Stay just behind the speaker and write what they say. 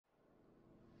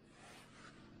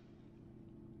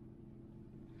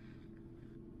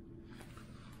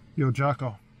Yo,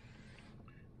 Jocko.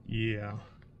 Yeah.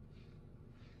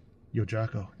 Yo,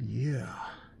 Jocko. Yeah.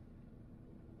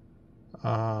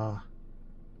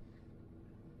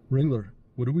 Ringler,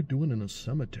 what are we doing in a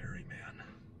cemetery, man?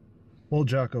 Well,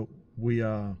 Jocko, we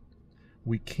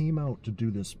came out to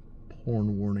do this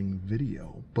porn warning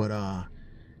video, but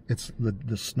it's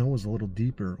the snow is a little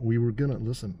deeper. We were gonna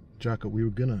listen, Jocko. We were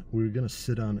gonna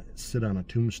sit on a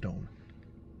tombstone.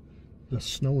 The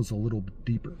snow is a little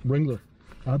deeper. Ringler,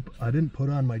 I didn't put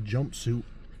on my jumpsuit.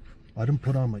 I didn't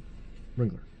put on my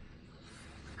Ringler.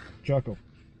 Jocko,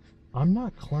 I'm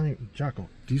not climbing. Jocko,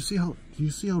 do you see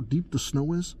how deep the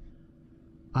snow is?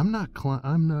 I'm not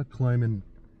climbing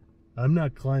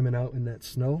out in that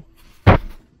snow.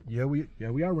 Yeah, we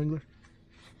are, Ringler.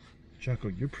 Jocko,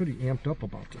 you're pretty amped up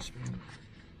about this, man.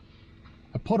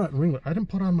 Ringler, I didn't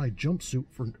put on my jumpsuit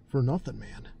for nothing,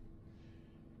 man.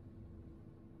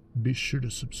 Be sure to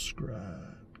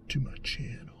subscribe to my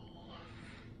channel.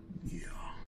 Yeah.